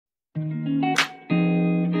Hello,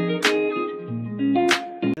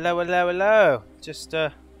 hello, hello. Just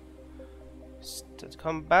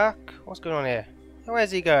come back. What's going on here?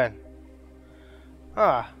 Where's he going?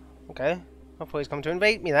 Ah, okay. I thought he's come to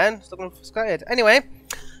invade me then. Still looking scared. Anyway,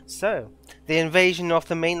 so the invasion of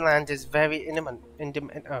the mainland is very imminent. I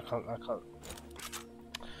can't.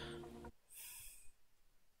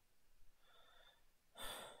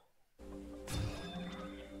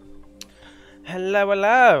 Hello,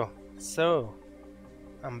 hello. So,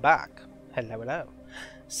 I'm back. Hello, hello.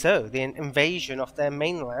 So, the invasion of their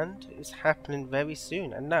mainland is happening very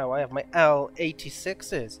soon, and now I have my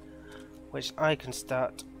L-86s, which I can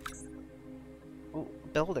start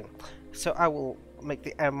building. So I will make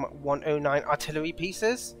the M109 artillery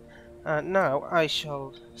pieces, and now I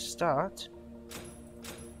shall start.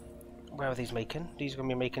 Where are these making? These are going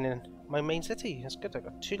to be making in my main city. That's good. I've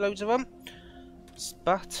got 2 loads of them,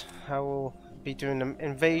 but I will be doing an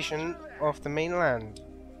invasion of the mainland.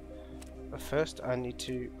 But first, I need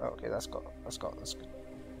to. Oh, okay, that's good.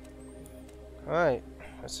 All right,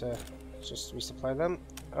 let's just resupply them.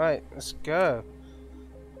 All right, let's go.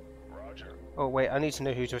 Oh wait, I need to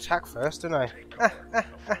know who to attack first, don't I?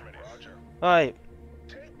 Right.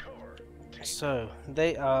 So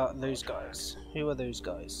they are those guys. Who are those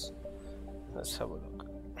guys? Let's have a look.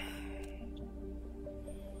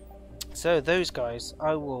 So those guys,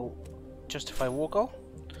 I will justify war goal.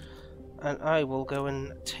 And I will go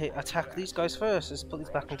and attack these guys first. Let's put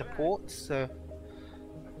these back into port, so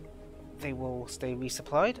they will stay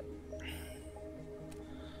resupplied.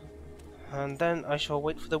 And then I shall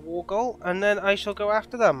wait for the war goal, and then I shall go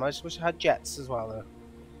after them. I just wish I had jets as well, though.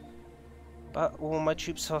 But all my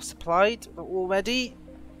troops are supplied already.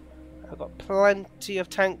 I've got plenty of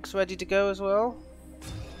tanks ready to go as well.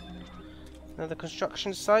 Another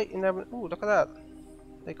construction site. Ooh, look at that.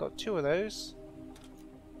 They got 2 of those.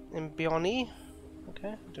 In Bioni. Okay,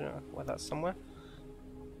 I don't know where that's somewhere.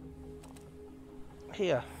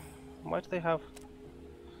 Here. Why do they have...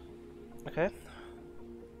 Okay.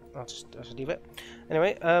 I'll just leave it.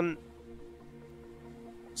 Anyway,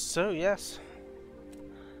 so yes.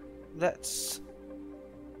 Let's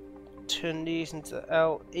turn these into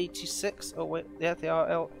L86. Oh wait, yeah, they are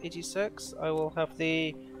L86. I will have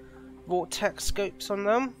the vortex scopes on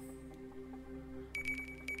them.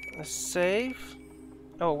 Let's save.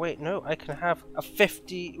 Oh wait, no, I can have a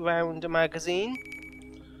 50 round magazine.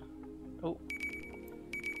 Oh.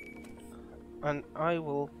 And I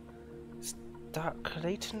will start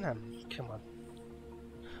collating them. Come on.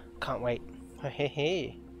 Can't wait.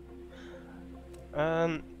 Hey.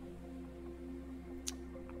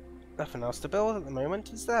 Nothing else to build at the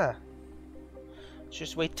moment, is there?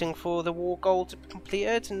 Just waiting for the war goal to be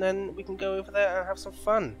completed, and then we can go over there and have some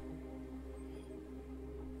fun.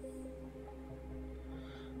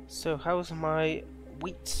 So how's my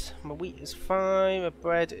wheat? My wheat is fine, my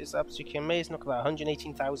bread is absolutely amazing. Look at that,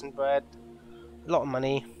 118,000 bread. A lot of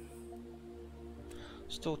money.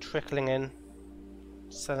 Still trickling in.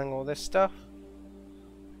 Selling all this stuff.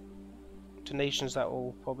 Donations that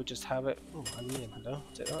will probably just have it. Oh, aluminium, hello.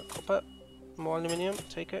 Take that, copper. More aluminium,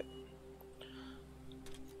 take it.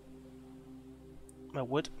 My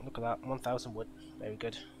wood, look at that, 1,000 wood. Very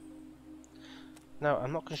good. Now,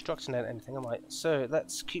 I'm not constructing anything, am I? So,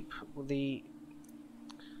 let's keep the...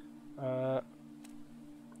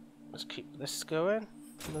 let's keep this going.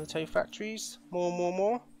 Military factories.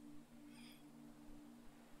 More.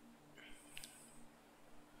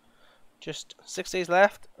 Just 6 days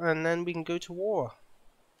left, and then we can go to war.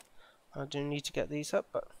 I do need to get these up,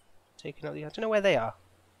 but taking out the... I don't know where they are.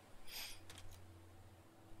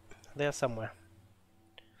 They are somewhere.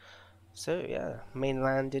 So, yeah.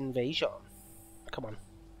 Mainland invasion. Come on.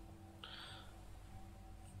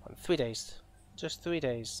 3 days. Just 3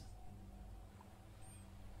 days.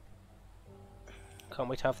 Can't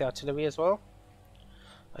wait to have the artillery as well.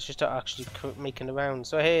 I should start actually making a round.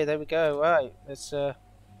 So hey, there we go. Right, let's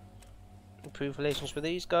improve relations with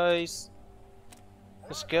these guys.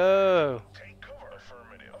 Let's go.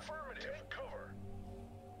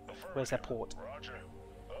 Where's their port?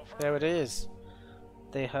 There it is.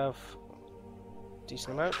 They have a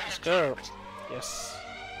decent amount. Let's go. Yes.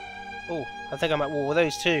 Oh, I think I'm at war with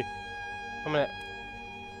those too. Wait a minute.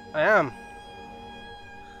 I am.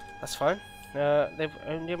 That's fine. They've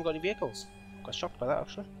only haven't got any vehicles. Got shocked by that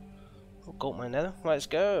actually. Oh, gold mine there. Right, let's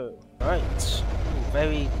go. Right. Ooh,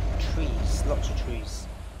 very trees. Lots of trees.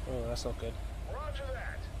 Oh, that's not good. Roger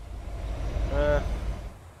that.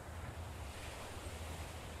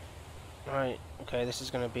 Right. Okay, this is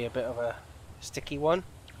going to be a bit of a sticky one.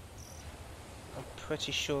 I'm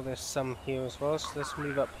pretty sure there's some here as well, so let's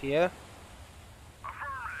move up here.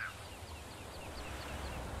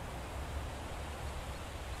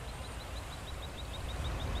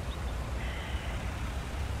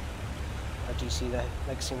 see there,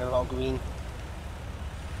 like seeing a lot of green.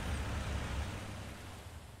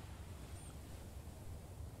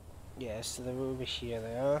 Yeah, so they're over here,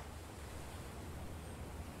 they are.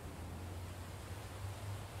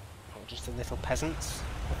 Oh, just the little peasants.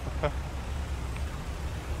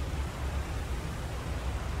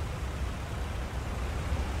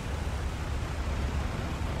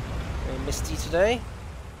 Very misty today,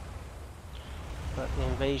 but the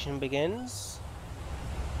invasion begins.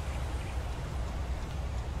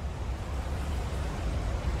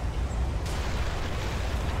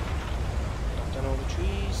 Knock down all the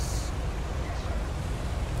trees.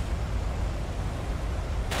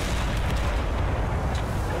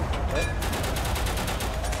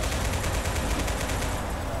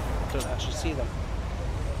 Don't actually see them.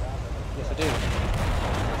 Yes, I do.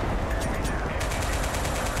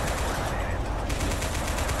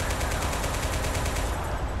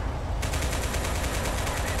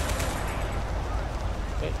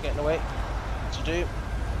 Okay, getting away. What you do?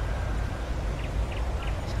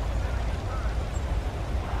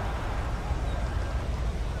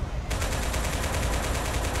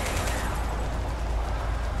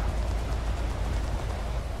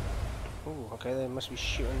 Ooh, okay, they must be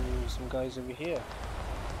shooting some guys over here.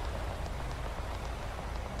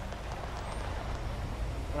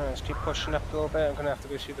 Alright, let's keep pushing up a little bit. I'm gonna have to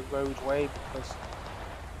go through the roadway because,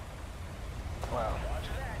 wow.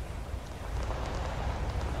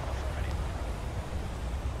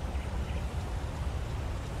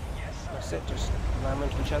 That's it, just ram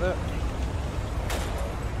into each other.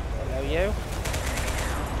 Hello, you.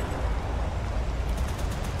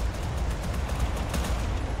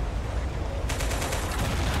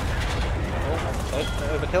 Oh, okay,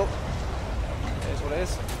 overkill. Here's what it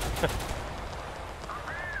is.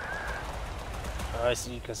 Oh, I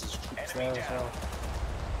see, because there's troops there as well.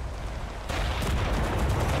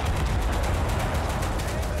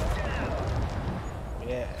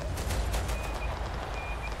 Yeah.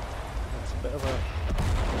 That's a bit of a...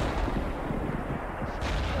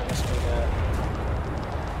 Oh, let's go there.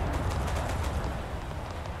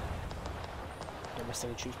 Don't miss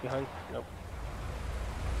any troops behind? Nope.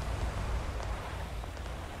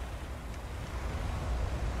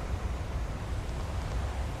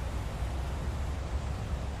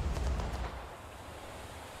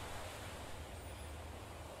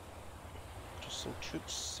 Some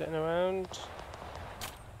troops sitting around.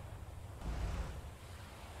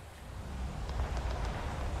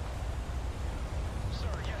 Sir,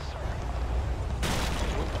 yes, sir.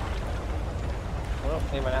 Well,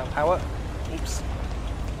 they ran out of power. Oops.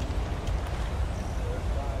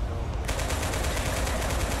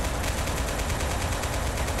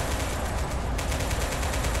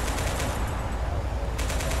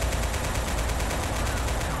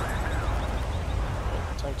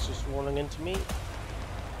 Tank's just rolling into me.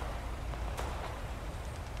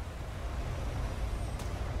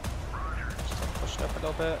 Just pushed up a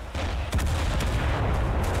little bit.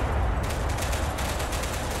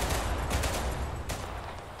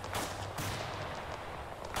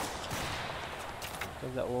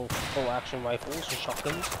 Those little full action rifles and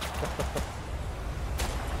shotguns.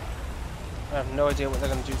 I have no idea what they're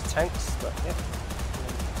going to do to tanks, but yeah.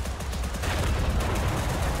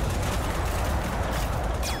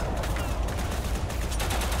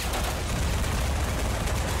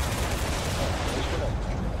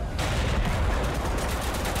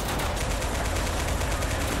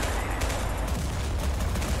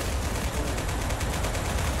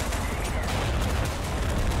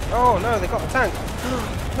 Oh no, they got the tank!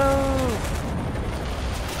 No!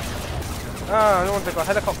 Ah, no wonder they got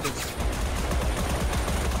helicopters.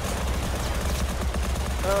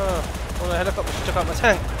 Ah, well the helicopters took out my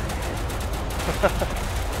tank.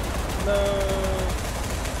 No!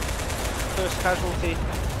 First casualty.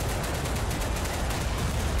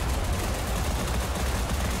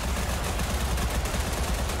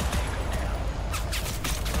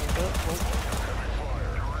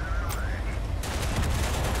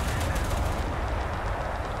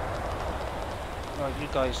 Oh, you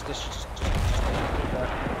guys, this just do that.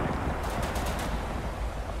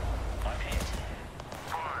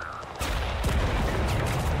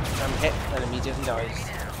 I'm hit and immediately dies.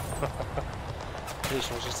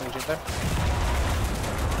 Police was just injured there.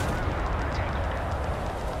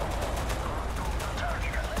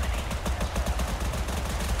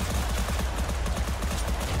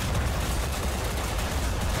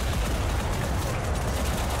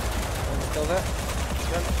 Still there?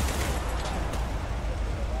 Yep.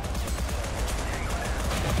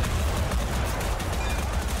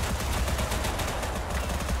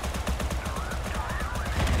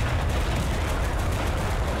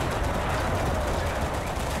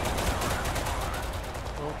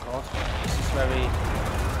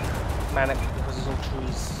 manic because there's all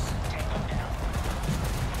trees.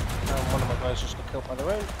 One of my guys just got killed by their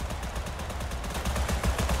own.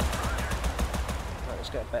 Right, let's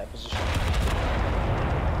get a better position.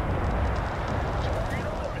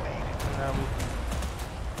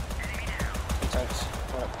 Two tanks.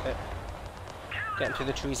 Right, okay. Getting through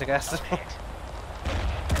the trees, I guess.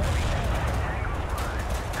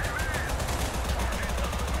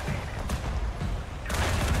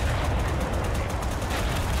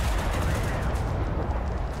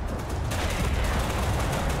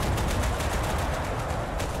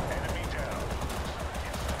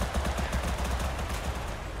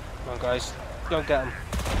 Come on, guys. Go and get them.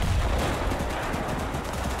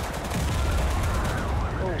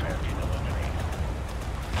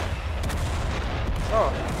 Oh, I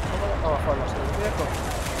thought I lost the vehicle.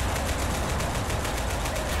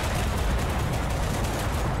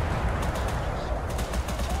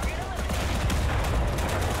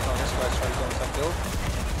 Oh, this guy's trying to get himself killed.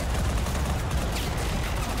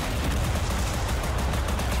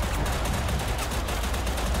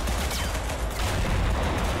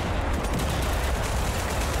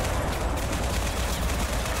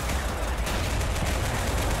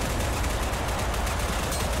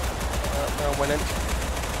 No, winning.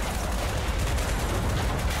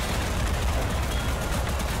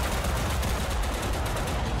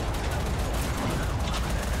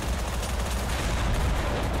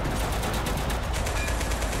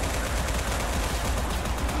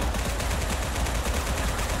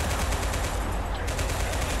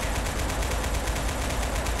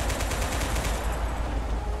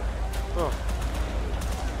 Oh.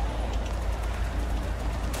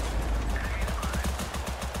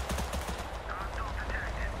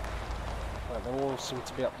 Right, they all seem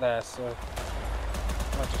to be up there, so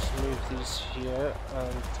I'll just move these here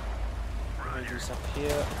and move these up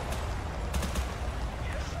here.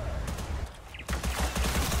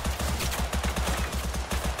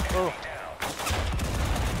 Oh.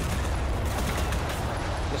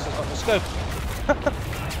 This has got no scope.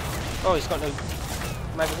 Oh, he's got no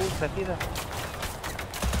magazine clip either.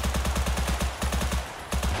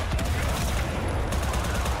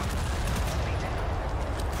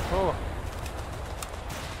 Oh.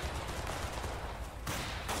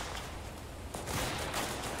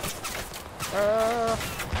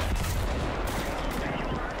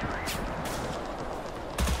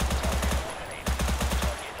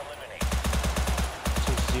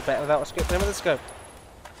 Seems to do better without a scope than with a scope.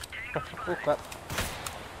 Oh crap.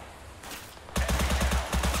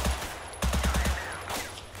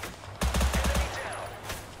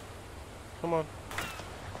 Come on.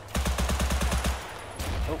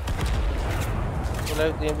 Oh.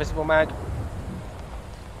 Reload the invisible mag.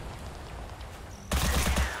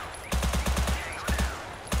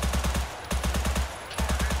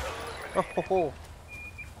 Oh, ho, ho.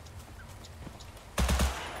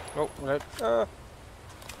 Oh, reload.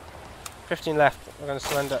 15 left. We're going to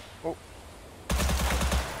surrender. Oh.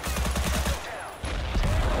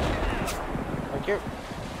 Thank you.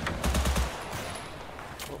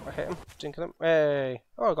 Oh, I hit him. Didn't kill him. Hey.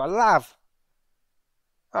 Oh, I got a lav.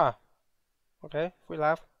 Ah. Okay, free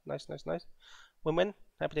lav. Nice, nice, nice. Win-win.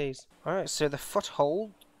 Happy days. Alright, so the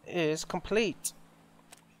foothold is complete.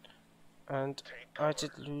 And I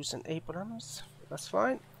did lose an Abrams. That's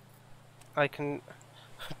fine. I can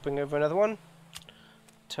bring over another one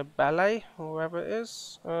to Ballet, or wherever it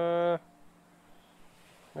is. There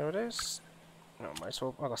it is. Oh, might as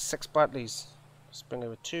well. I got 6 Bartleys. Let's bring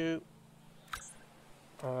over 2.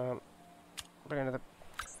 Bring another.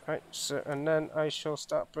 Right. So, and then I shall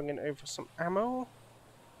start bringing over some ammo.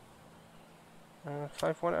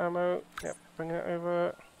 5-1 ammo. Yep. Bring it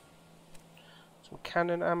over. Some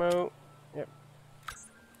cannon ammo. Yep.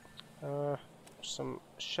 Some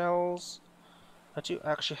shells. I do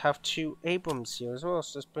actually have 2 Abrams here as well,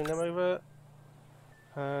 so let's bring them over.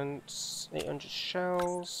 And 800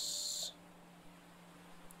 shells.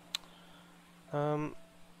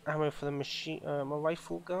 Ammo for the machine, my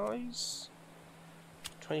rifle guys.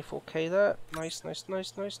 24k there. Nice, nice,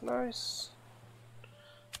 nice, nice, nice.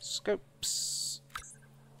 Scopes.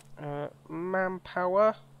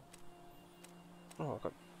 Manpower. Oh, I've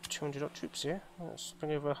got 200 odd troops here. Let's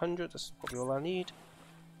bring over 100. That's probably all I need.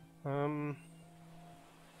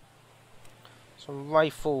 Some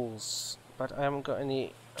rifles, but I haven't got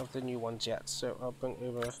any of the new ones yet, so I'll bring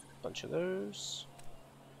over a bunch of those.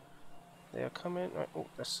 They are coming. Right, oh,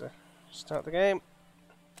 let's start the game.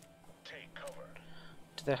 Take cover.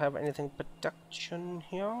 Do they have anything production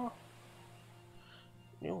here?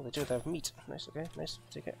 No, they do. They have meat. Nice. Okay, nice.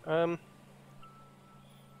 Take it.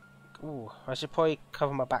 Ooh, I should probably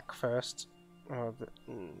cover my back first.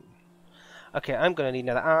 Okay, I'm gonna need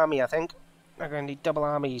another army, I think. I'm gonna need double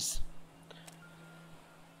armies.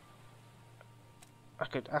 I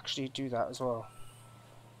could actually do that as well.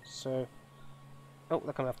 So... Oh,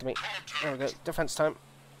 they're coming after me. There we go. Defense time.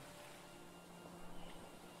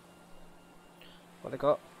 What they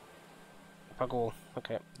got? Pug wall.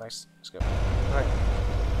 Okay, nice. Let's go. Right.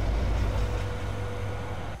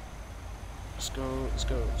 Let's go, let's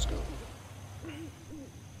go, let's go.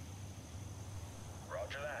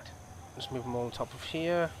 Roger that. Just move them all on top of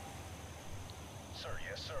here. Sir,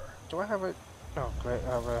 yes, sir. Do I have a... Oh, great,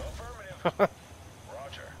 I have a... Affirmative.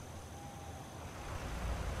 Roger.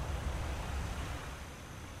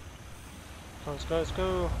 Let's go, let's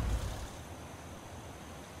go.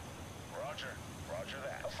 Roger. Roger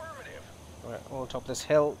that. Affirmative. Right, all on top of this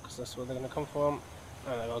hill, because that's where they're going to come from.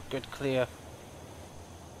 And I got a good clear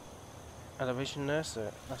elevation there,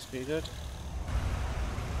 so that's pretty good.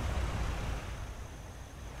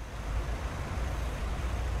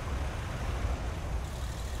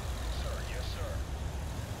 Sir, yes, sir.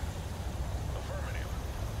 Affirmative.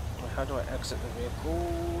 Right, how do I exit the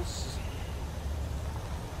vehicles?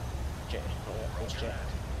 J. Oh, yeah, there's J.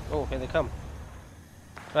 Oh, here they come.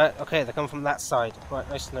 Right, okay, they come from that side. Right,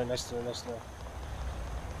 nice to know, nice to know, nice to know.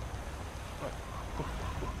 Right.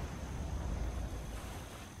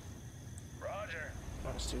 Roger.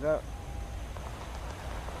 Right, let's do that.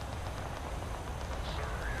 Sir,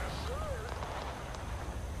 yes, sir.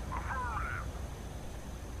 Affirmative.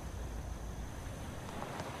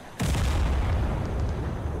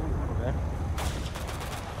 Okay.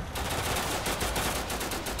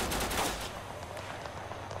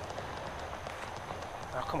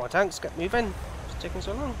 Oh, come on, tanks, get moving. It's taking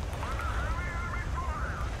so long.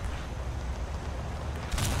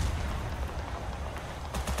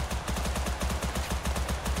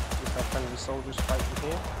 If I friendly soldiers fighting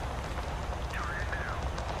here.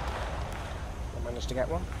 I managed to get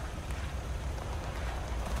one.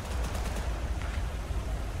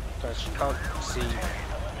 Guys, you can't see.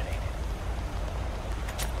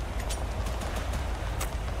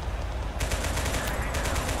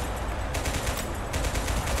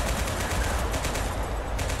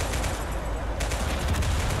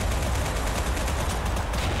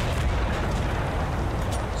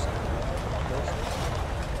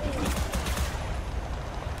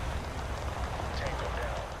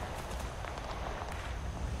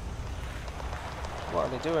 What are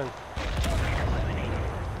they doing?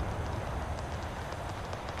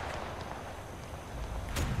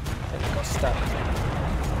 They got stuck.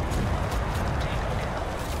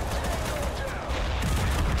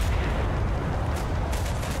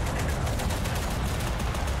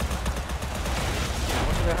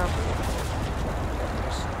 What do they have?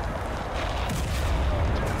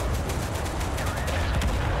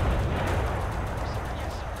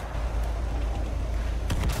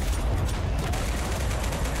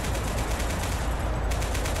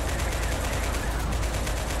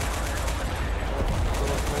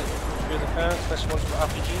 Through the fence, especially ones with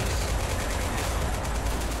RPGs.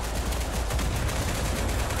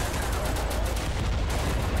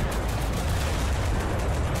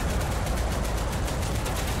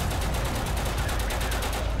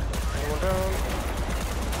 Anyone down?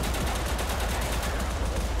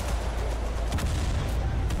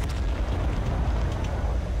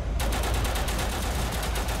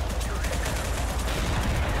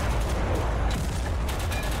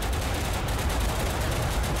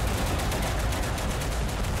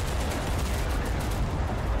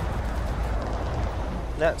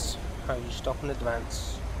 That's how you stop and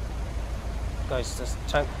advance. Guys, there's a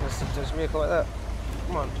tank, there's a vehicle like that.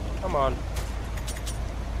 Come on, come on.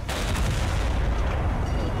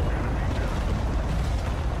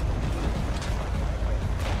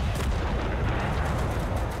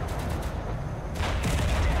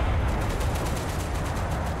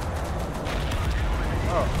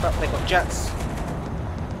 Oh crap, they got jets.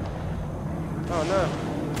 Oh no.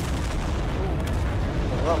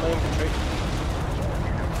 Ooh. Well, my infantry.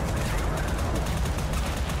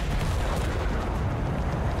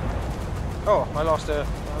 Oh, I lost it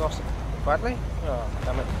badly? Oh,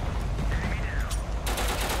 damn it.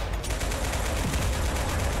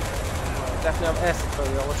 Well, definitely have air support,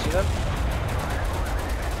 I'll see them.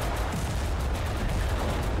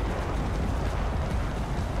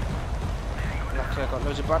 Luckily I've got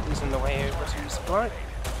loads of buttons in the way over to supply.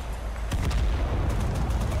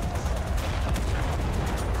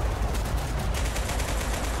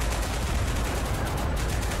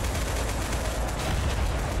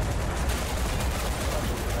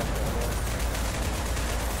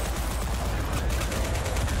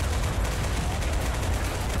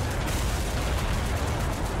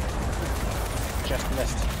 just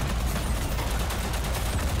missed.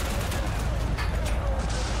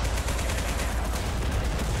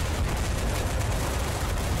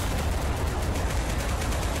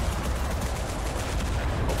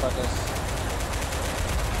 Oh, buggers.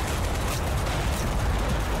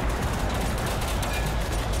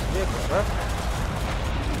 Vehicle, bro.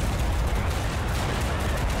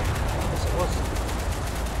 Yes, it was.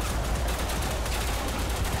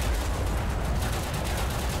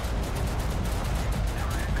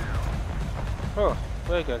 Oh,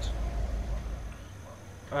 very good.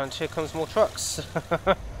 And here comes more trucks.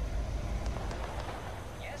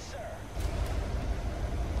 Yes, sir.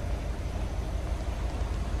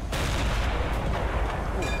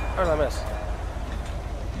 Ooh, how did I miss?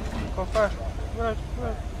 Go fire. Road,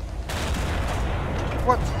 road.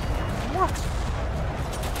 What? What?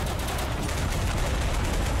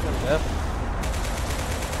 There we go.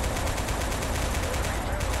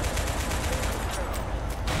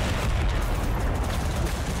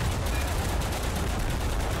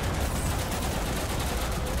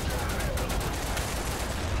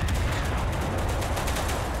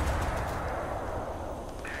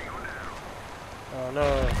 Oh no,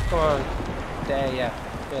 come on. There, yeah.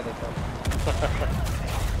 There they come.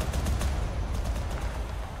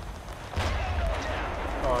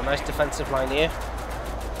 Oh, nice defensive line here.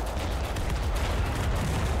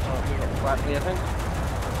 Oh, we got Bradley, I think.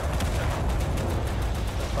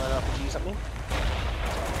 Fire RPGs at me.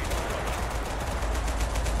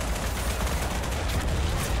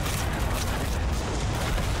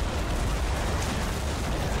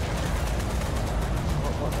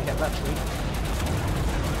 What, they get that tree?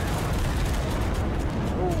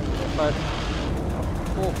 But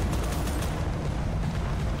oh,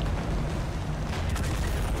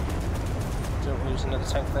 don't lose another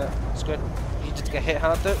tank there. It's good. You did get hit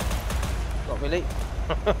hard though. Not really.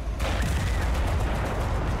 Oh,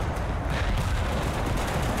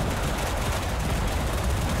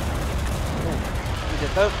 you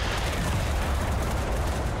did though.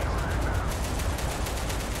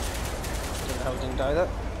 Don't know how he didn't die though.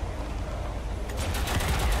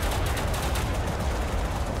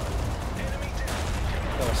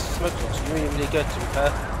 Smoke looks really, really good to be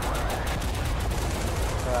fair.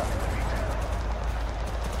 But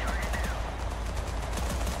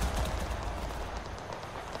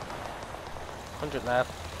 100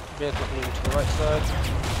 left. Vehicle moving to the right side.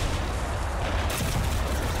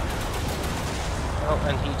 Oh,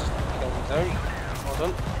 and he just killed his own. Well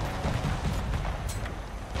done.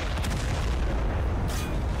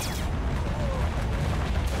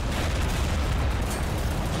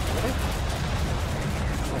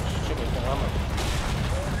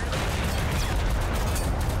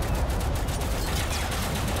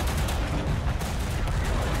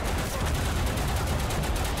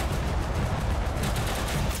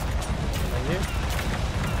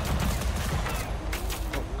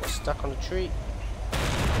 Stuck on the tree.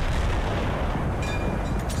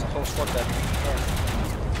 There's a whole squad there. Oh.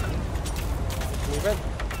 Move in.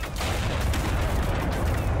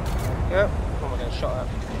 Yep. Oh my god, shot at.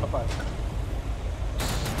 Not bad.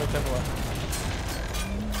 Smoke everywhere.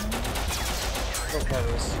 Oh, there it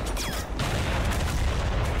is.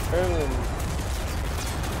 Boom.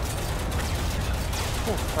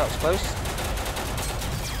 Oh, that was close.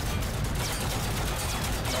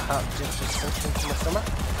 My heart just sunk into my stomach.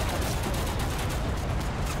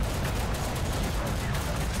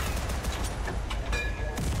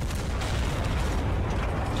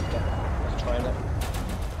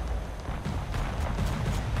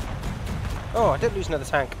 Oh, I did lose another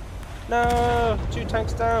tank. No, 2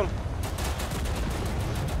 tanks down.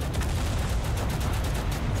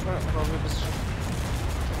 Right, well, reposition.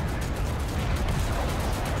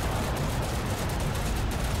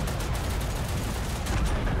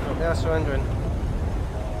 Oh, they are surrendering.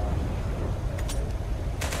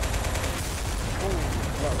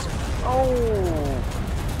 Oh!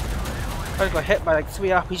 I got hit by like 3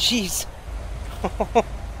 RPGs.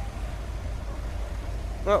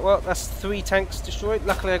 Oh, well, that's 3 tanks destroyed.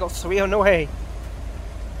 Luckily I got 3 on the way.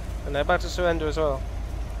 And they're about to surrender as well.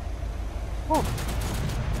 Whew.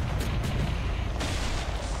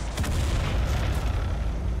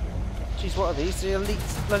 Jeez, what are these? The elite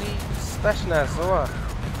bloody Spetsnaz or what?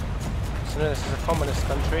 So no, this is a communist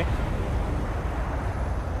country.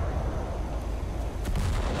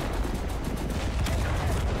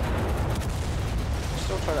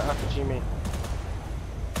 Still trying to RPG me.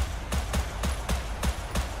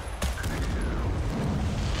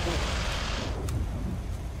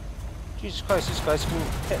 Jesus Christ, these guys can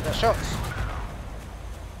hit their shots.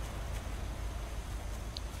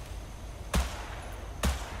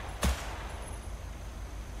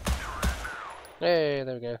 Hey,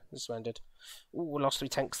 there we go. This landed. Ooh, we lost 3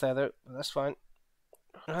 tanks there though, but that's fine.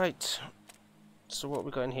 Right. So what we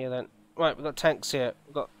got in here then? Right, we got tanks here.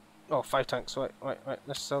 We got 5 tanks. Right.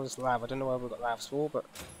 Let's sell this lav. I don't know why we got lavs for, but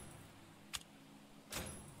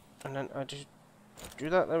and then I just do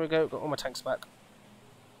that. There we go. Got all my tanks back.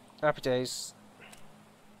 Happy days.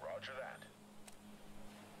 Roger that.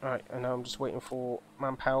 Right, and now I'm just waiting for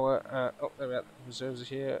manpower. Oh, there we are. Reserves are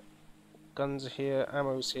here. Guns are here.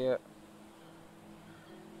 Ammo's here.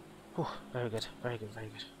 Whew, very good. Very good. Very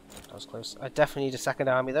good. That was close. I definitely need a second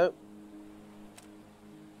army though.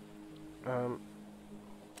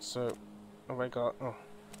 So, what have I got? Oh, I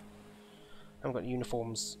haven't got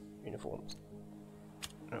uniforms. Uniforms.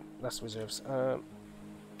 No, that's reserves.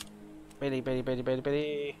 Bailey. There we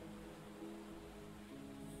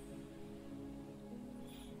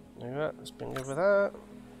go. Let's bring over that.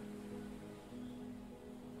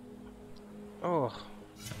 Oh,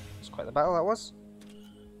 it's quite the battle that was.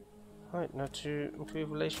 Right, now to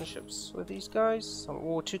improve relationships with these guys.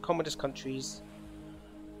 Or 2 communist countries.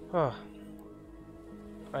 Oh.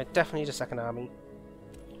 I definitely need a second army.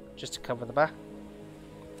 Just to cover the back.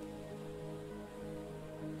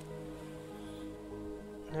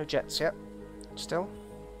 No jets yet. Still.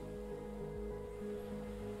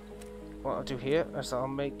 What I'll do here is I'll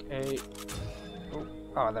make a...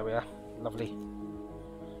 Oh, there we are. Lovely.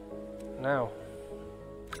 Now,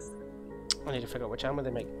 I need to figure out which armor they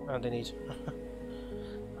make. Oh, they need.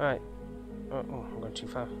 Right. Oh, I'm going too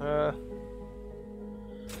far.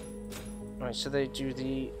 Right, so they do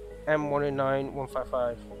the M109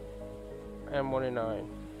 155. M109.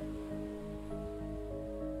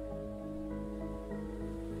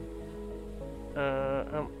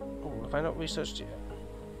 Oh, have I not researched it yet?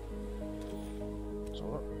 So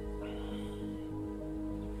what?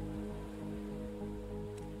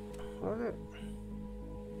 What is it?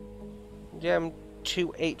 The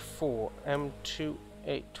M284.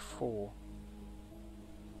 M284.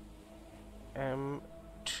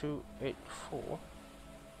 M284.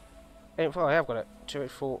 Oh, I have got it.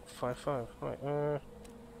 28455. Right,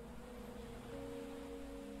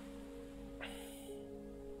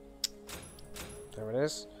 there it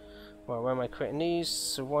is. Well, where am I creating these?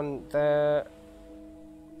 So one there.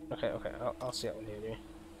 Okay, I'll see that one here anyway.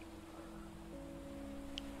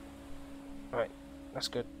 Right, that's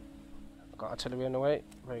good. Got artillery on the way.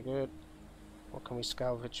 Very good. What can we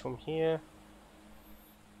salvage from here?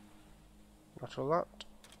 Not a lot.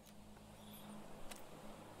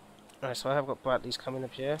 Right, so I have got Bradleys coming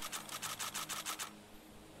up here.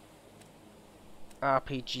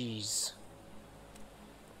 RPGs.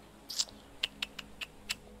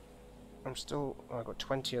 I've got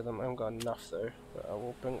 20 of them. I haven't got enough though. But I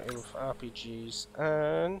will bring over RPGs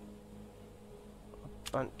and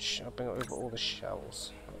a bunch. I'll bring over all the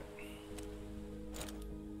shells.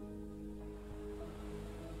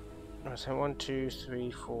 Right, so 1, 2,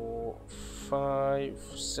 3, 4, 5,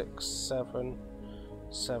 6, 7,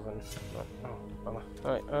 7. Oh, bummer.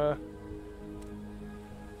 Alright, oh,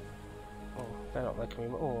 they're not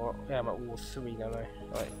liking me. Oh, yeah, I'm at War 3 now.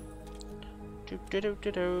 Right.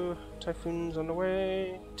 Typhoons on the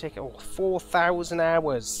way. Take it all 4,000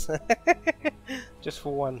 hours just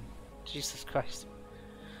for one. Jesus Christ.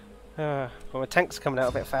 But my tanks are coming out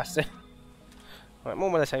a bit faster. Right, more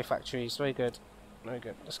military factories. Very good. Very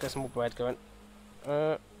good. Let's get some more bread going.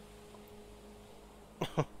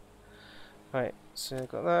 Right, so I've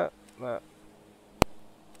got that.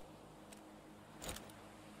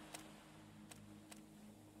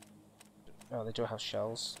 Oh, they do have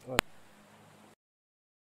shells.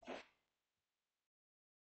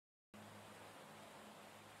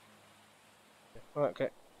 Okay.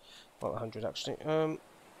 Well, 100 actually.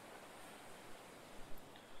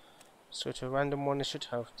 So to a random one, they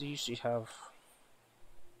usually have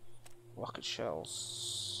rocket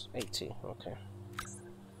shells. 80. Okay.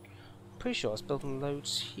 I'm pretty sure I was building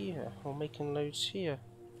loads here, or making loads here.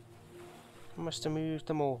 I must have moved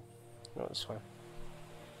them all. No, that's fine.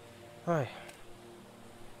 Hi.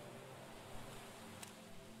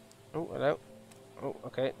 Oh, hello. Oh,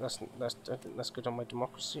 okay. That's good on my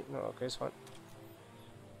democracy. No, okay, it's fine.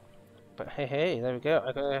 But hey, there we go.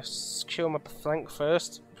 I gotta secure my flank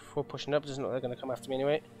first before pushing up. Doesn't look like they're gonna come after me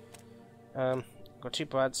anyway. Got 2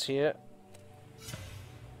 Brads here,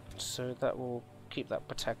 so that will keep that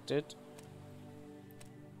protected.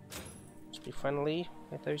 Just be friendly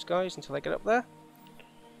with those guys until I get up there.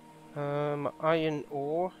 Iron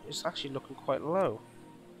ore is actually looking quite low.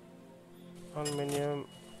 Aluminium,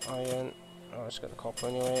 iron. Oh, let's get the copper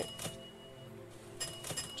anyway.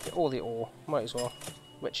 Let's get all the ore. Might as well.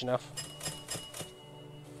 Rich enough.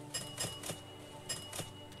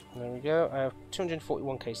 There we go. I have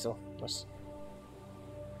 241k still. Nice.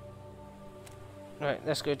 Right,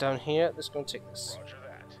 let's go down here. Let's go and take this. Roger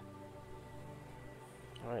that.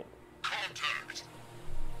 Alright. Contact.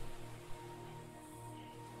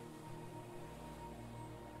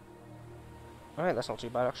 Alright, that's not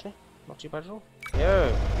too bad actually. Not too bad at all.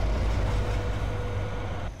 Yo!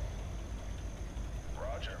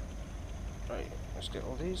 Roger. Right, let's get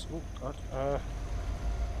all these. Oh god.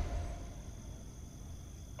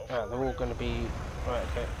 They're all going to be... Right,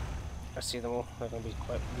 okay. I see them all. They're going to be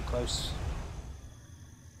quite close.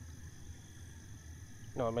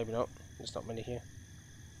 No, maybe not. There's not many here.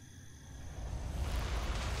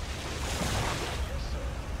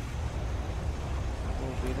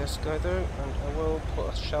 Will be this guy though, and I will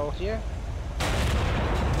put a shell here.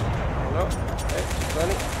 Or not. Okay, keep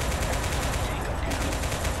learning.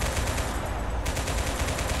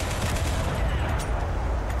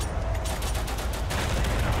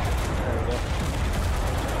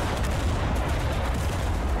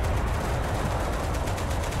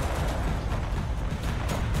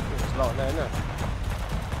 Not there, no.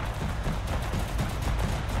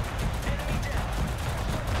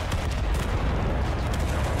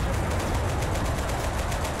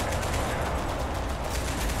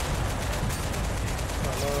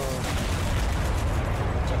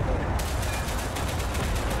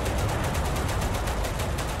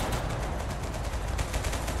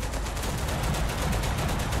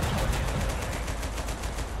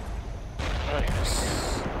 Right,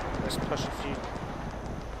 let's push a few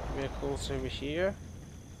vehicles over here.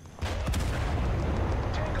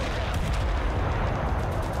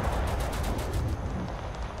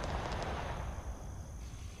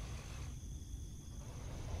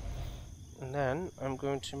 And then I'm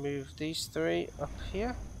going to move these three up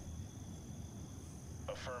here.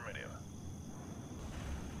 Affirmative.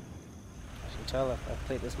 As you can tell, I've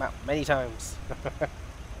played this map many times.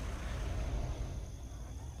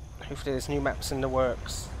 Hopefully there's new maps in the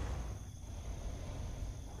works.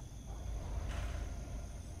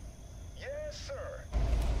 Yes, sir.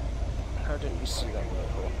 How didn't you see that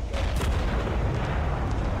vehicle?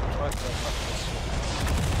 Try to go back this way.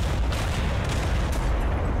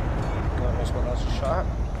 God knows what that's a shot at.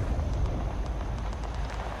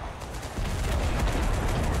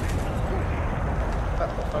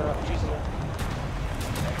 That'll find out easily.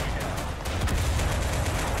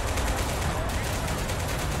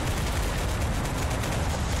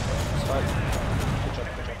 It's fine. Good job,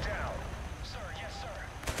 good job. Down. Sir, yes, sir.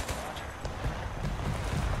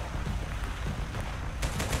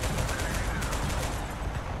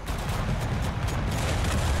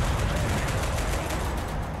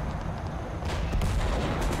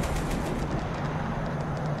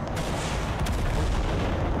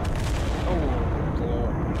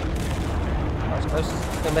 Close.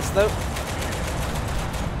 They missed though.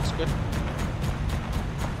 That's good.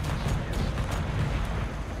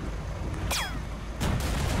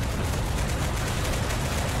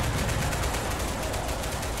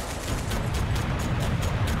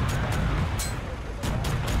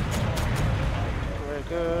 Very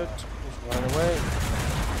good. Just run away.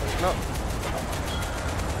 Open up.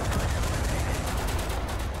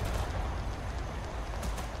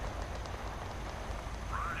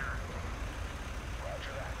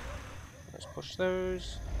 Let's push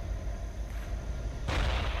those.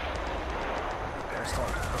 I'm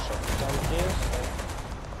starting to push up down here,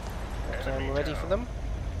 so I'm ready for them.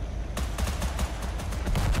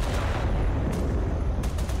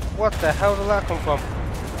 What the hell did that come from?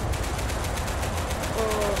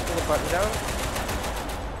 Oh, it's gonna bite me down.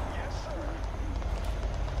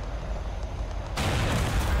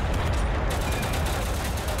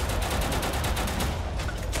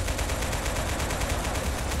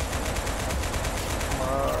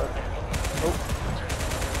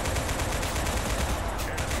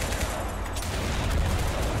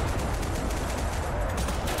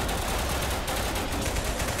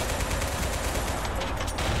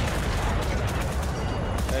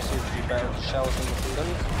 Shells in the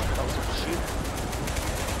guns, shells of the shoot.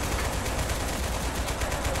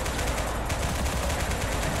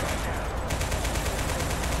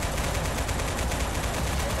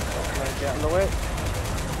 Get out of the way.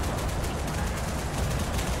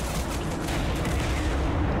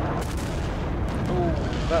 Oh,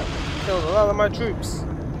 that killed a lot of my troops.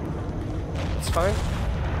 It's fine.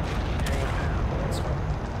 It's fine.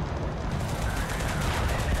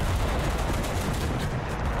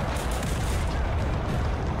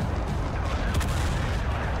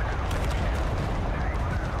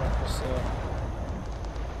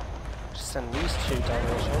 Send these two down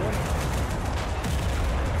there, shall we?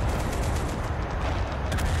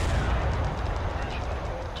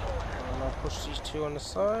 2 on the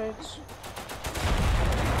sides.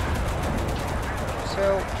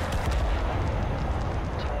 So.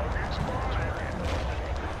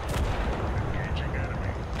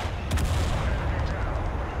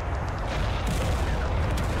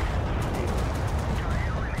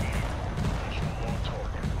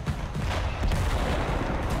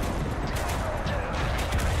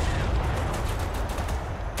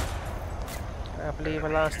 I believe I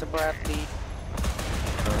lost the Bradley.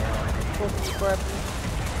 Bradley.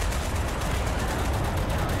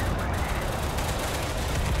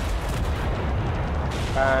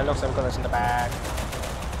 Looks like I've got this in the bag.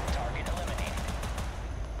 Target eliminated.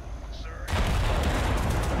 Sir.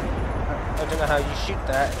 I don't know how you shoot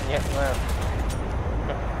that, and yet, wow.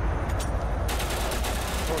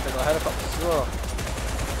 Oh, they got helicopters as well.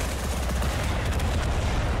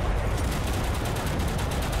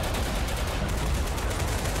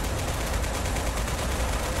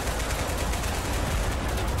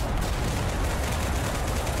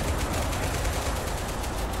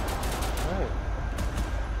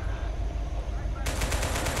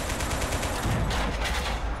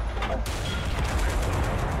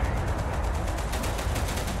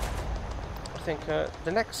 I think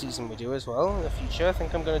the next season we do as well in the future. I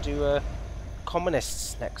think I'm going to do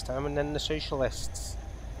communists next time, and then the socialists.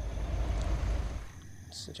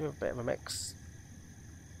 So do a bit of a mix.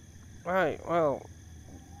 Right, well,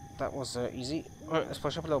 that was easy. Right, let's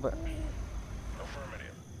push up a little bit.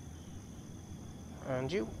 Affirmative. And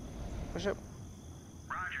you, push up.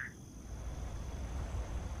 Roger.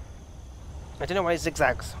 I don't know why it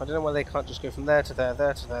zigzags. I don't know why they can't just go from there to there,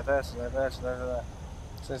 there to there, there to there, there to there to there.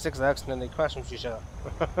 So it zigzags and then they crash into each other.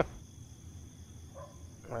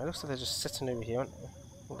 Right, looks like they're just sitting over here, aren't they?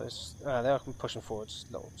 Well, they are pushing forward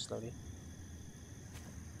slowly.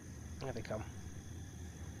 Here they come.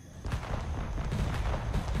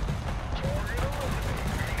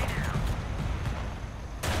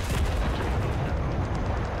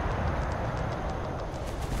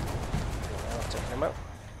 I'll take them out.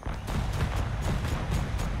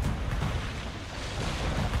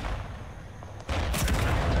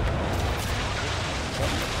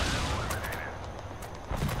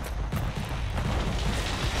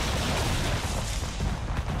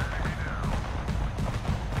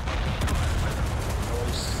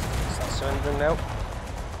 Surrendering now.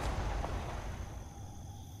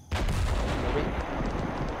 Maybe.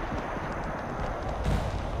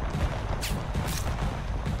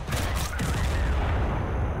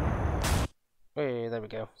 Hey, there we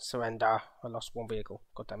go. Surrender. I lost one vehicle.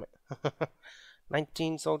 God damn it.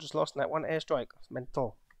 19 soldiers lost in that one airstrike. It's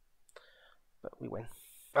mental. But we win.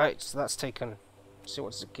 Right, so that's taken. Let's see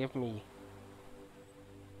what does it give me.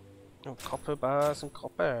 Oh, copper bars and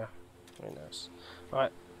copper. Very nice.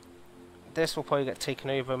 Right. This will probably get taken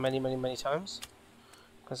over many times,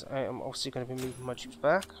 because I am obviously going to be moving my troops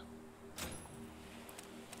back.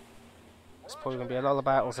 There's probably going to be a lot of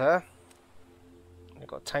battles there. I've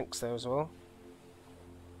got tanks there as well.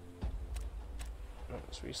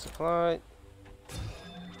 Let's resupply.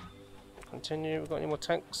 Continue. We've got any more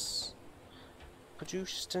tanks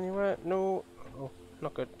produced anywhere? No. Oh,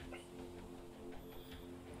 not good.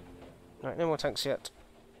 Right, no more tanks yet.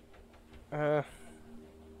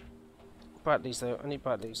 Bradleys though, I need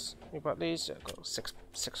Bradleys. Any Bradleys? Yeah, I've got six.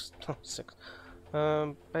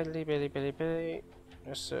 Billy.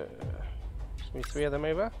 Let's move 3 of them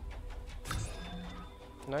over.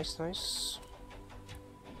 Nice.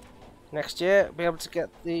 Next year, be able to get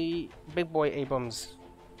the big boy A-bombs.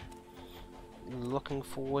 Looking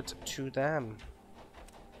forward to them.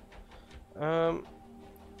 Oh,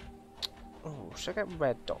 should I get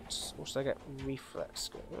red dots? Or should I get reflex?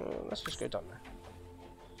 Let's just go down there.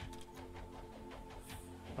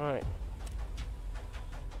 Alright.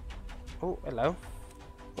 Oh, hello.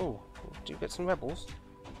 Oh, do you get some rebels?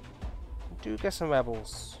 Do get some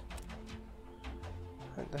rebels.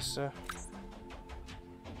 Right, let's oh.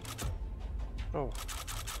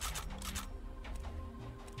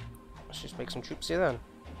 Let's just make some troops here then.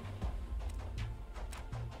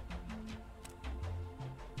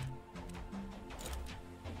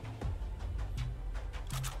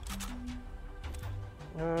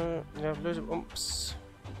 We have loads of umps.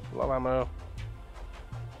 A lot of ammo.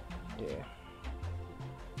 Yeah.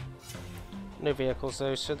 No vehicles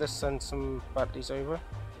though, so let's send some Bradleys over.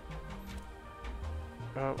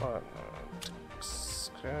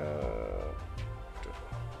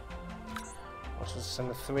 Let's just send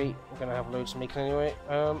the 3. We're gonna have loads making anyway.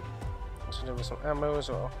 Let's send over some ammo as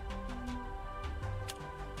well.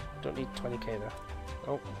 Don't need 20k there.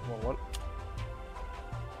 Oh, wrong one.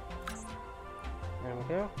 There we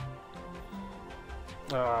go.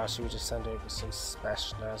 Ah, should we just send over some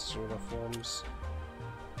specialized uniforms?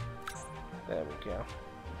 There we go.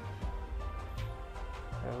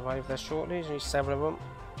 They'll arrive there shortly. There's 7 of them.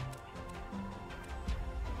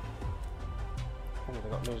 Oh, they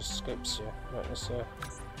got loads of scopes here. Right, let's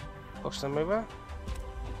push them over.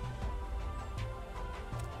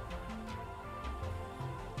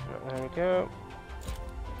 Right, there we go.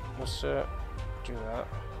 Let's do that.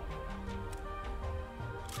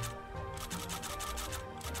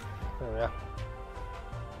 There we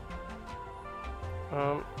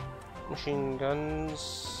are. Machine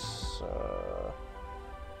guns.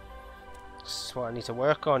 This is what I need to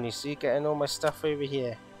work on. You see, getting all my stuff over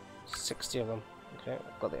here. 60 of them. Okay,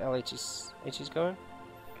 I've got the L80s going.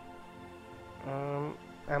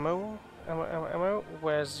 Ammo.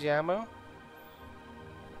 Where's the ammo?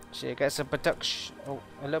 So it gets a production,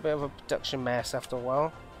 a little bit of a production mess after a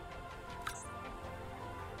while.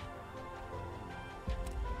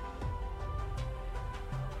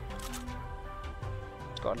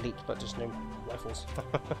 It's got a leak, but just no rifles.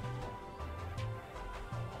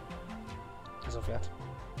 As of yet.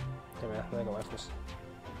 There we are. There got rifles.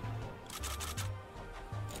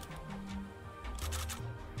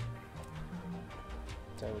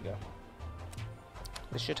 There we go.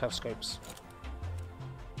 They should have scopes.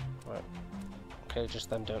 Right. Okay, just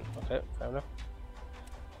them don't. Okay, fair enough.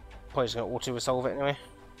 Probably just gonna auto-resolve it anyway.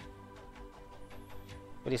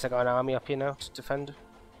 At least I got an army up here now to defend.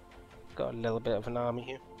 Got a little bit of an army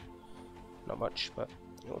here. Not much, but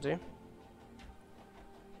it'll do.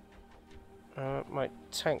 My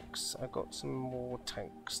tanks. I got some more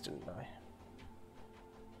tanks, didn't I?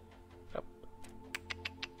 Yep.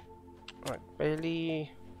 Right,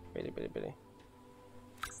 Bailey.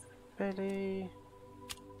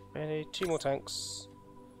 2 more tanks.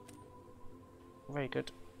 Very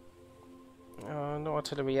good. No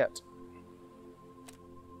artillery yet.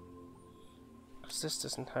 Because this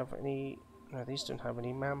doesn't have any... No, these don't have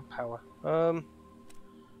any manpower.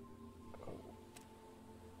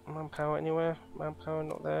 Manpower anywhere? Manpower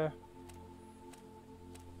not there.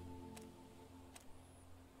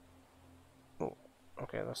 Oh,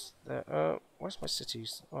 okay, that's there. Where's my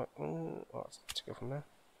cities? Oh, let's go from there.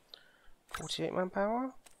 48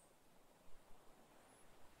 manpower?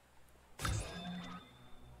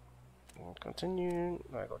 Continue.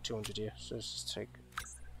 No, I got 200 here, so let's just take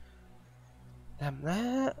them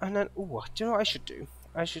there, and then, do you know what I should do?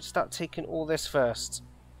 I should start taking all this first.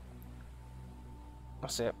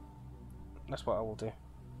 That's it. That's what I will do.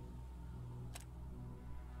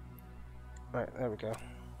 Right, there we go.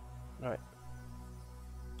 Right.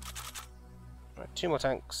 2 more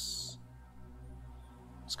tanks.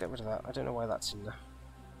 Let's get rid of that. I don't know why that's in there.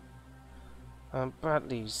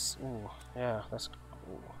 Bradley's. Ooh, yeah, that's.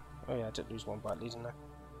 Ooh. Oh yeah, I did lose 1 Bradley, didn't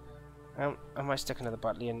I? I might stick another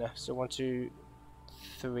Bradley in there. So 1, 2,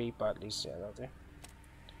 3 Bradleys. Yeah, that'll do.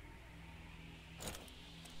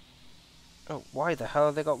 Oh, why the hell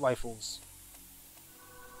have they got rifles?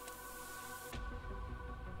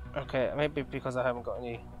 Okay, maybe because I haven't got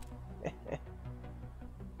any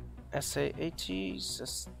SA-80s.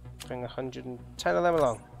 Let's bring 110 of them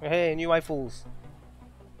along. Hey, new rifles!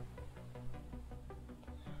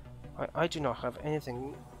 I do not have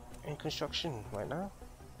anything in construction right now.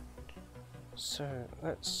 So,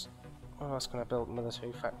 let's... What else can I build?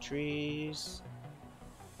 Military factories.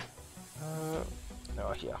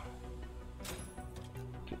 No, here.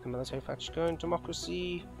 Keep the military factory going.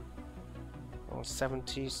 Democracy.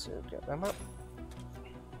 70, so get them up.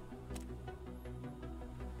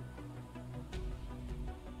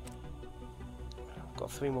 Got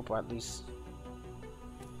 3 more Bradleys.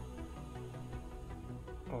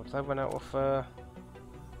 Oh, did I run out of,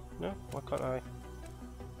 No? Why can't I?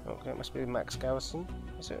 Okay, it must be the max garrison,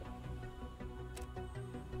 is it?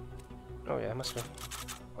 Oh yeah, it must be.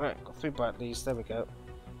 Alright, got 3 Bradleys, there we go.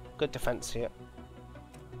 Good defense here.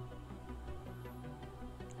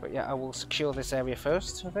 But yeah, I will secure this area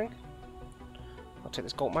first, I think. I'll take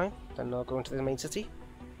this gold mine, then I'll go into the main city.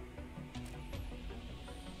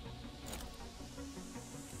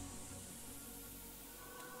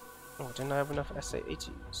 Oh, didn't I have enough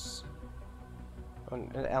SA-80s? Oh,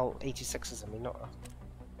 L-86s, I mean, not...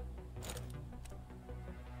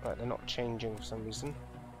 Right, they're not changing for some reason.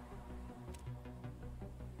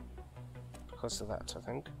 Because of that, I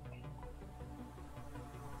think.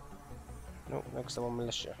 Nope, next one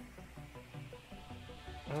militia.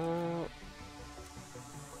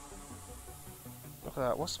 Look at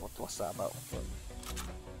that, what's that about?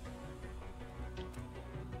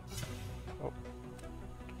 Oh.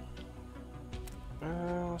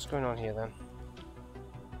 What's going on here then?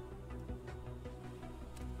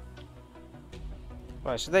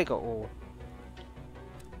 Right, so they got all.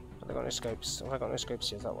 But they got no scopes. Have I got no scopes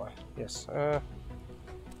here? Is that why? Yes.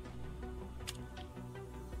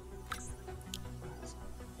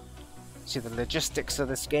 See, the logistics of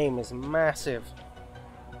this game is massive.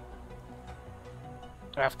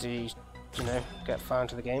 After you know, get far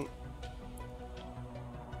into the game.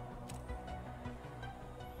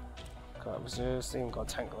 Got reserves, even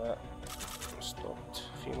got a tank there. Stopped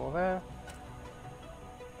a few more there.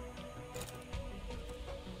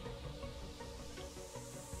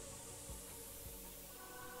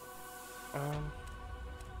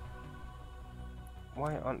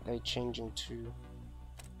 Why aren't they changing to?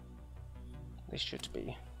 They should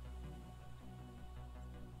be.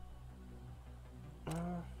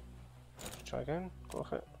 Try again. Go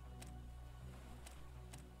off it.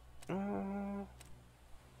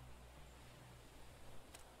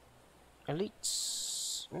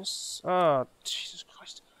 Elites. Yes. Oh, Jesus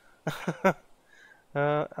Christ.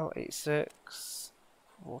 L86.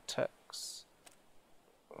 Vortex.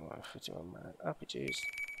 51 man. RPGs.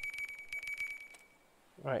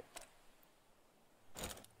 Right.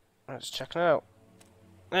 Let's check it out.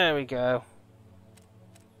 There we go.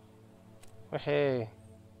 Hey.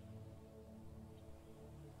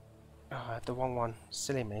 Oh, I had the wrong one.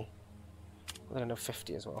 Silly me. Well, they're gonna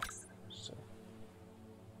 50 as well. So.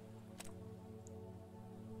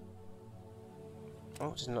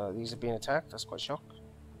 Oh, didn't know that these are being attacked. That's quite shocked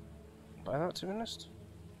by that, to be honest.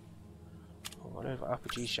 Oh, what over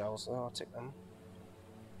RPG shells? Oh, I'll take them.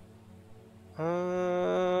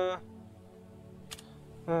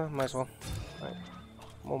 Might as well. Right.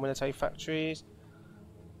 More military factories.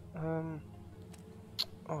 Oh,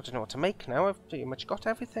 I don't know what to make now. I've pretty much got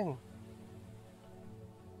everything.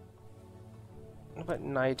 What about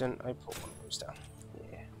Naiden? I put one of those down.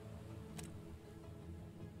 Yeah.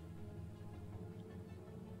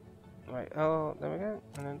 Right, oh, there we go.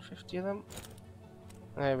 And then 50 of them.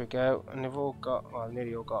 There we go. And they've all got, well,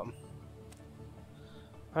 nearly all got them.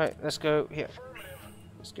 Right, let's go here.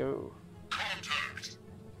 Let's go.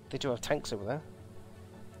 They do have tanks over there.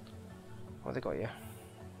 What have they got here?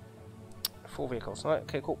 4 vehicles. Alright,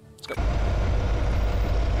 okay, cool. Let's go.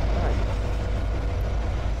 Alright.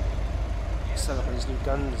 Set up all these new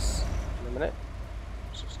guns in a minute.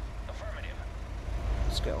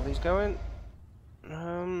 Let's get all these going.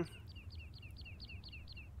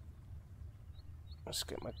 Let's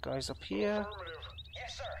get my guys up here.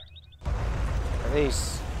 Yes, sir. Look at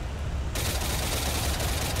these.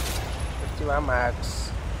 50 round mags.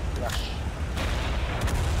 Rush.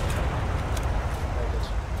 Very good.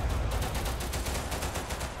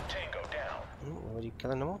 Tango down. Ooh, already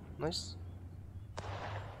killing them all. Nice.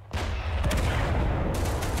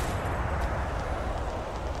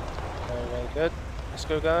 Very, very good. Let's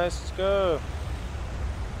go, guys. Let's go.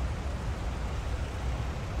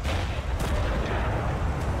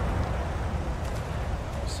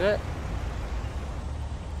 That's it.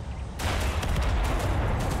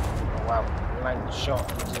 Oh, wow. Blank shot.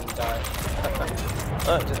 Didn't die.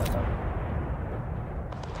 Oh, it did that time.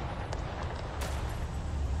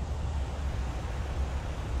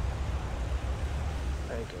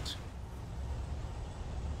 Very good.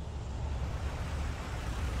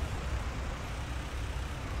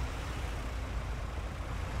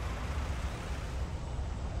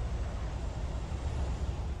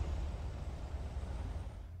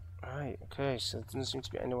 Right, okay, so there doesn't seem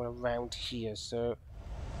to be anyone around here, so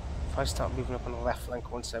if I start moving up on the left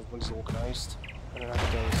flank once everyone's organised, I don't know how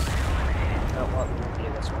it goes. Oh, well,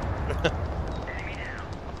 yeah, that's one.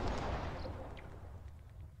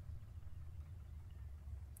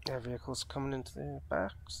 Their vehicle's coming into the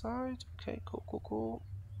back side. Okay, cool, cool, cool.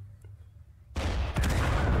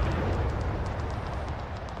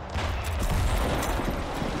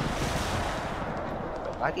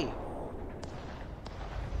 Bit laggy.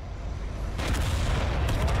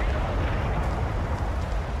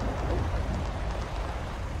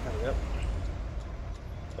 There we go.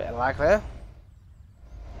 Bit of lag there.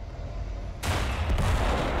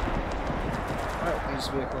 Right, these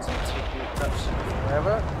vehicles are taking absolutely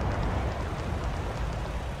forever.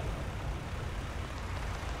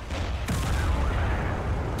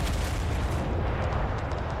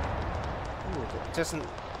 Ooh, it doesn't.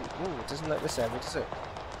 Ooh, it doesn't like this area, does it?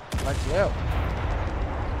 Like you out.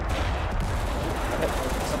 I hit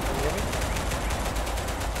something maybe.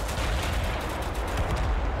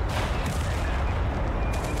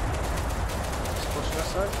 Let's push this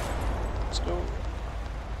side. Let's go.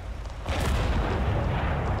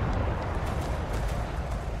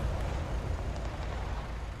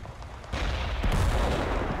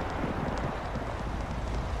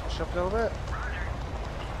 Push up a little bit.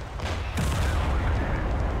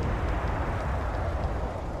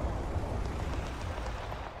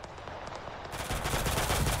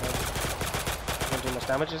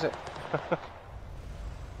 damage, is it?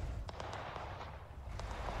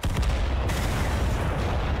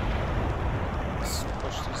 Let's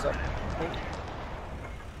push these up, I think.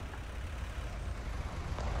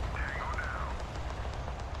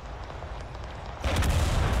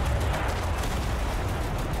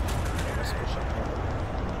 Let's push up here.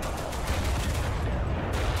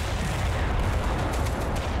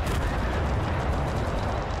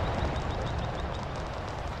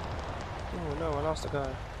 Oh no, I lost a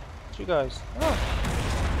guy. Two guys. Oh.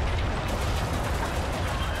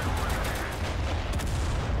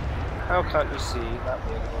 How can't you see that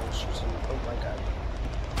vehicle shooting? Oh my god.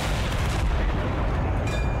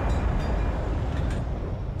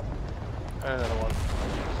 And another one.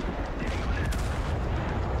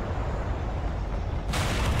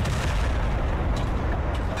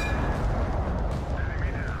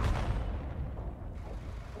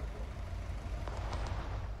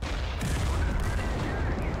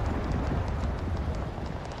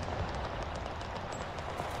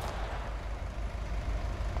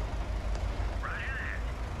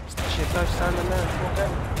 Guys standing there, okay.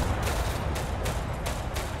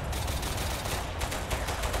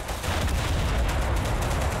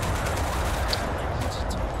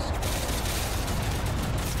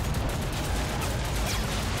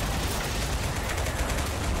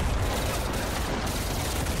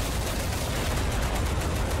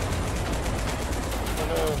 Oh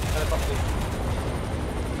no, helicopter.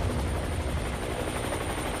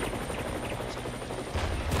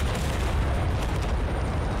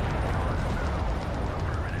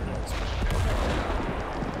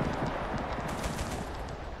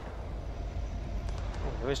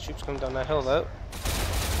 There is troops coming down that hill though.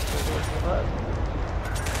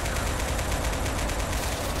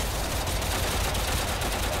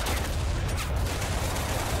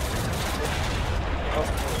 Oh,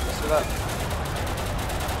 what's that?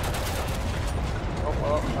 Oh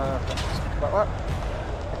well, about that.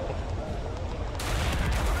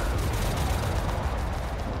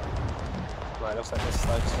 Right, looks like this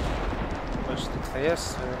slide's pushed to clear,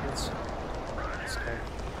 so let's go.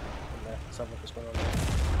 Let's have a look what's going on there.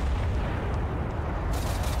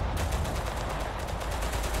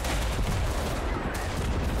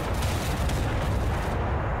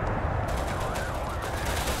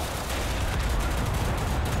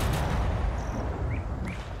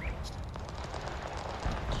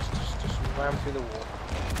 Just ram through the wall.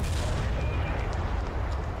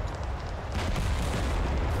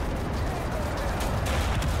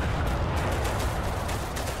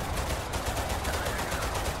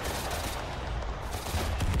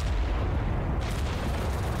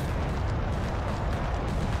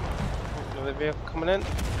 Another vehicle coming in.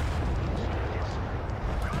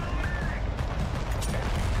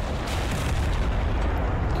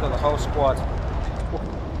 Kill the whole squad.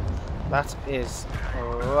 That is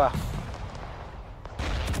rough.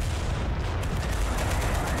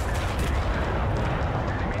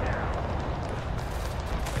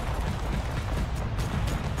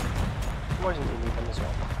 Why didn't you leave them as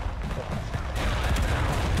well?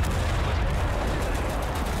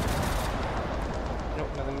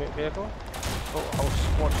 Nope, another vehicle. Oh, a whole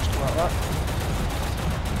squad just come out of that.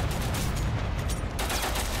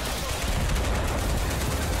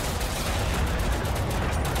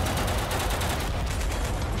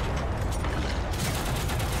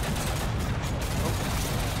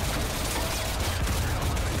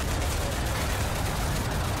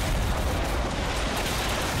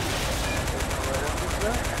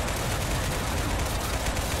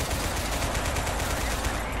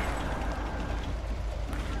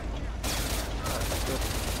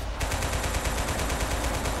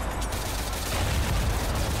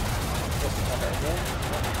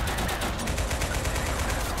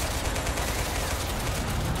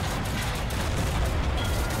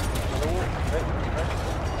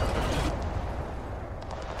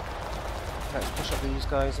 Let's push up these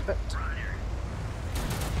guys a bit.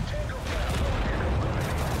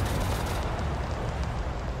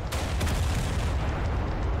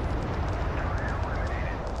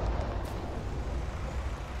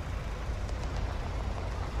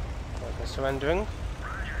 They're surrendering.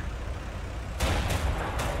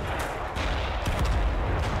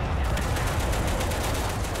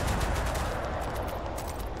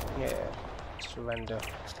 Yeah, surrender.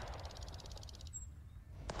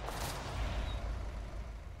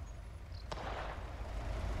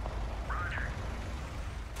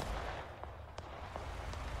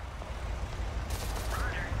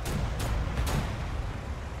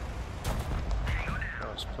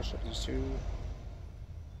 Let's push up these two.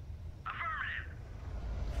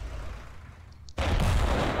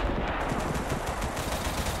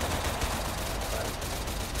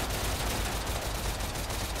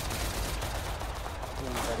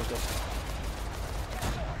 good.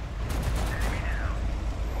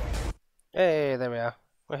 Hey, there we are.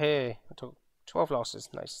 Oh, hey, I took 12 losses.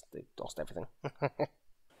 Nice, they lost everything.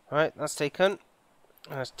 Alright, that's taken.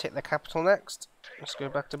 Let's take the capital next. Let's go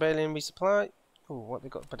back to Bailey and resupply. Oh, what they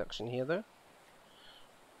got production here though?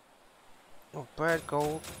 Oh, bread,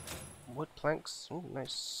 gold, wood planks. Oh,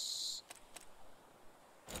 nice.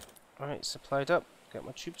 Alright, supplied up. Get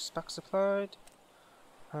my troops back supplied.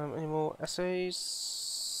 Any more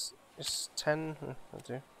essays? Just 10. I'll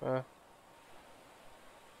do.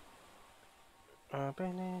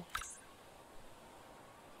 Bailey.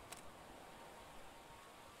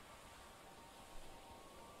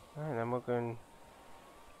 Alright, then we're going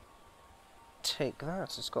to take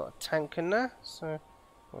that. It's got a tank in there, so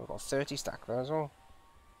we've got 30 stack there as well.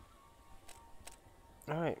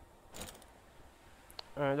 Alright.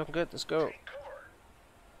 Alright, looking good, let's go.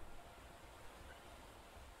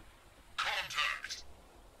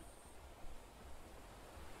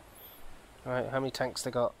 Alright, how many tanks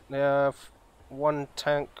they got? They have one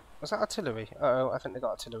tank. Was that artillery? Uh oh, I think they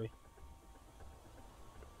got artillery.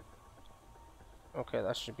 Okay,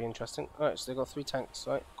 that should be interesting. Alright, so they got 3 tanks.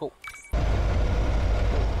 Alright, cool. Oh,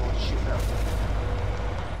 shoot now.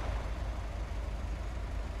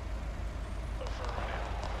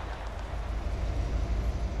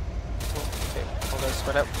 Okay, I'm going to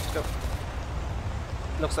spread out. Let's go.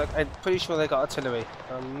 Looks like, I'm pretty sure they got artillery.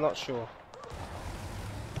 I'm not sure.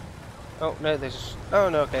 Oh, no, they just... Oh,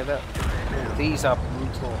 no, okay, these are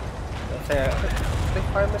brutal. They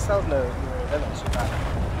fire missiles? No, they're not so bad.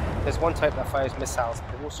 There's one type that fires missiles.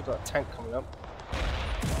 They've also got a tank coming up.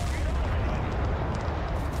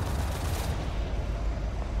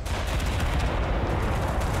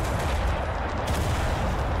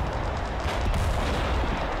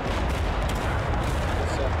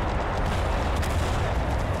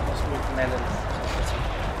 Let's move mainland.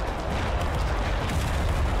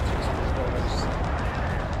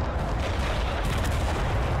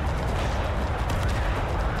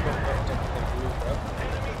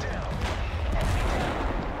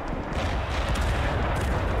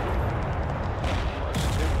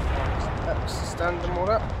 Stand them all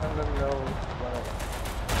up and then they'll run away.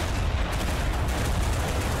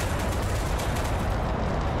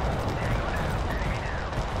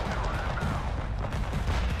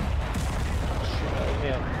 Shoot over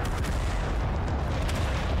here.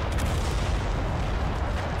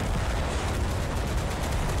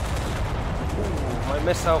 Ooh, my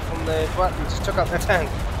missile from the button just took out their tank.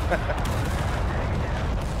 We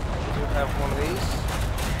do have one of these.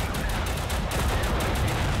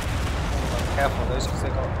 Careful those because they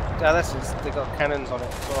got they got cannons on it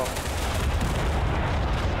as well.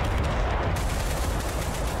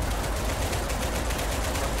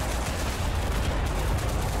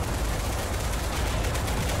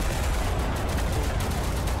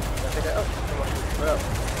 Pick it up. Come on, pick it up.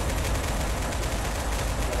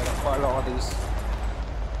 Yeah, they got quite a lot of these.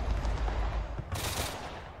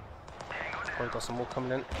 Probably got some more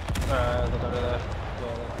coming in. They got yeah,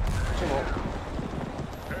 2 more.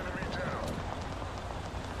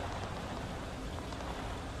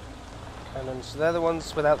 Cannons. They're the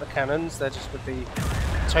ones without the cannons. They're just with the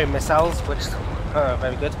tow missiles, which are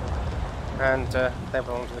very good, and they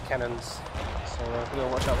belong to the cannons. So we'll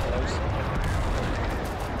watch out for those.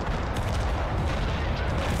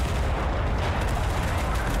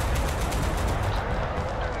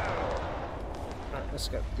 Right, let's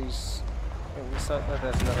get these. There's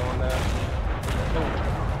another one there.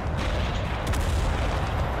 Oh.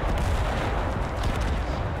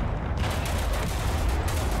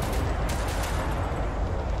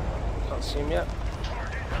 See him yet?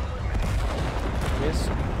 Yes.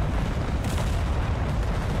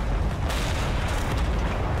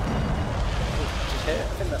 Just hit it. I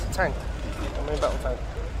think that's a tank. I mean battle tank.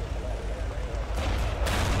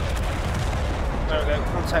 There we go.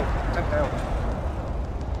 Come on, tank. Tank down.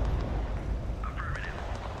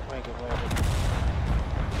 Very good, very good.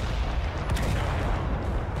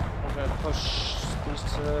 I'm going to push these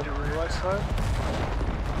to the right side.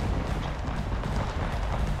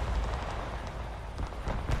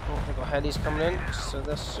 We've got headies coming in, so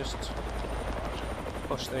let's just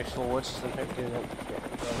push those forwards and hopefully they don't get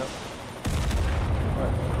blown up.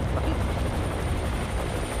 Right, lucky.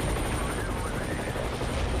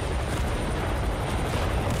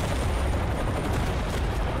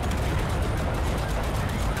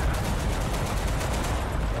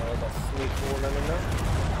 I've got 3 falling in there.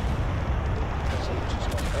 That's just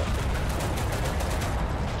like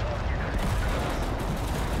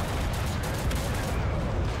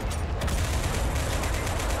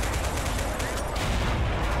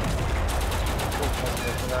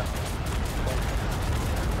that.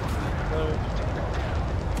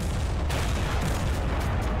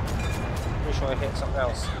 I hit something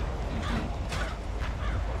else.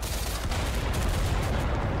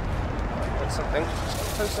 Hit something. Just get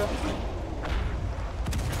closer.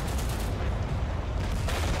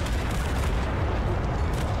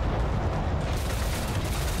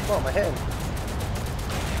 What am I hitting?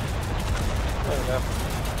 There we go.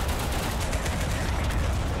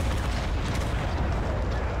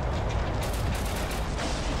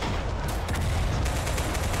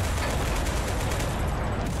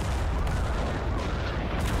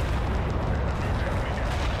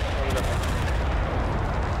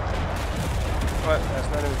 Right, there's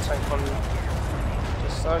no enemy tank on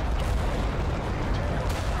this side.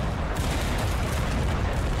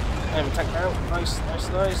 Enemy tank out. Nice, nice,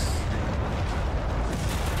 nice.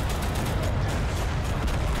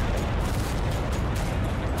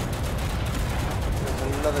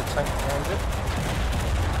 There's another tank behind it.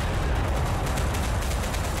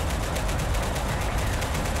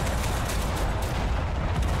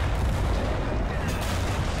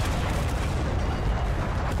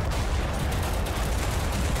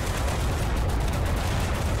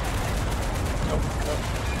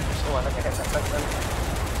 Oh, I think I hit that tank then.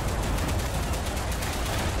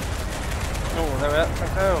 Oh, there we are,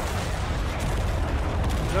 tank down.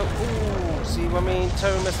 No, ooh, see what I mean?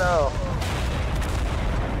 Tow missile.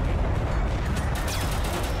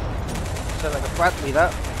 Sounds like a Bradley,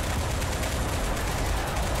 that.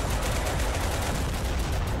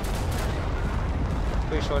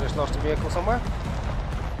 Pretty sure I just lost a vehicle somewhere.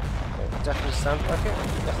 It definitely sounds like it.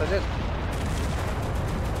 Yes, I did.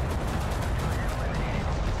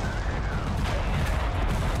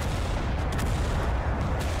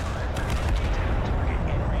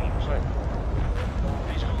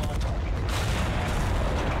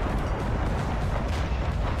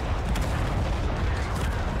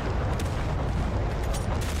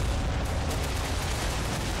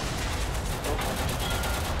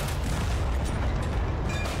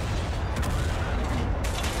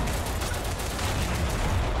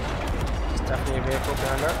 Definitely a vehicle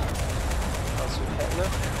behind that. Else we're hitting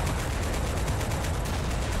it.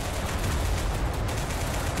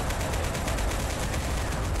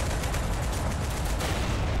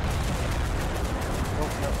 Oh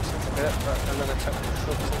no, something bit, but another technical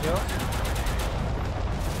truck to go.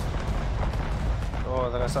 Oh,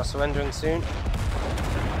 they're gonna start surrendering soon.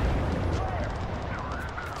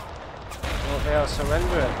 Oh, they are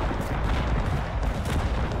surrendering.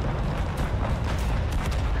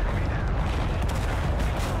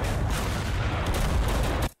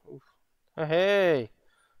 Oh, hey!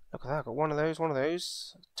 Look at that, I got one of those,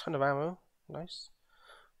 a ton of ammo, nice.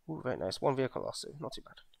 Ooh, very nice, one vehicle lost, so not too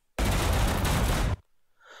bad.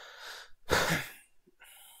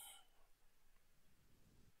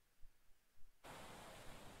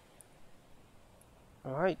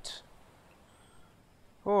 Alright.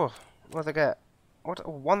 Oh, what did I get? What,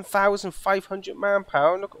 1,500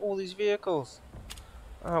 manpower, look at all these vehicles.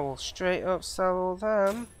 I will straight up sell all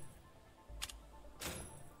them.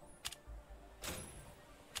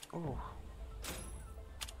 Oh.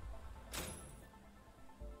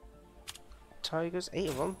 Tigers, 8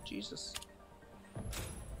 of them, Jesus.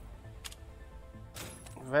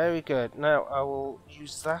 Very good. Now I will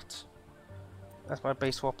use that as my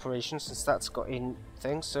base of operations since that's got in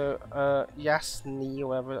things. So, Yasni, or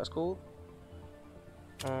whatever that's called.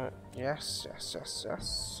 Yes.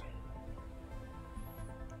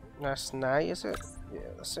 Yasni, is it? Yeah,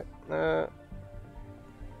 that's it.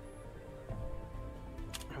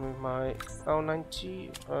 With my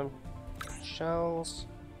L90 shells.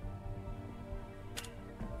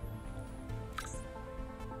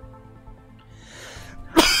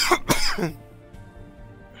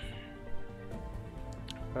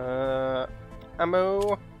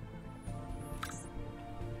 Ammo.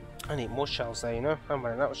 I need more shells there, you know. I'm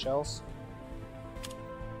running out of shells.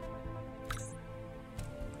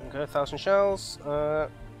 Okay, 1,000 shells.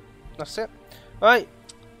 That's it. Right.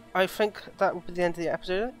 I think that will be the end of the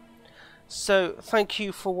episode. So, thank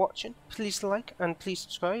you for watching. Please like and please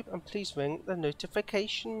subscribe and please ring the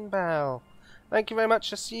notification bell. Thank you very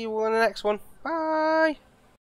much. I'll see you all in the next one. Bye!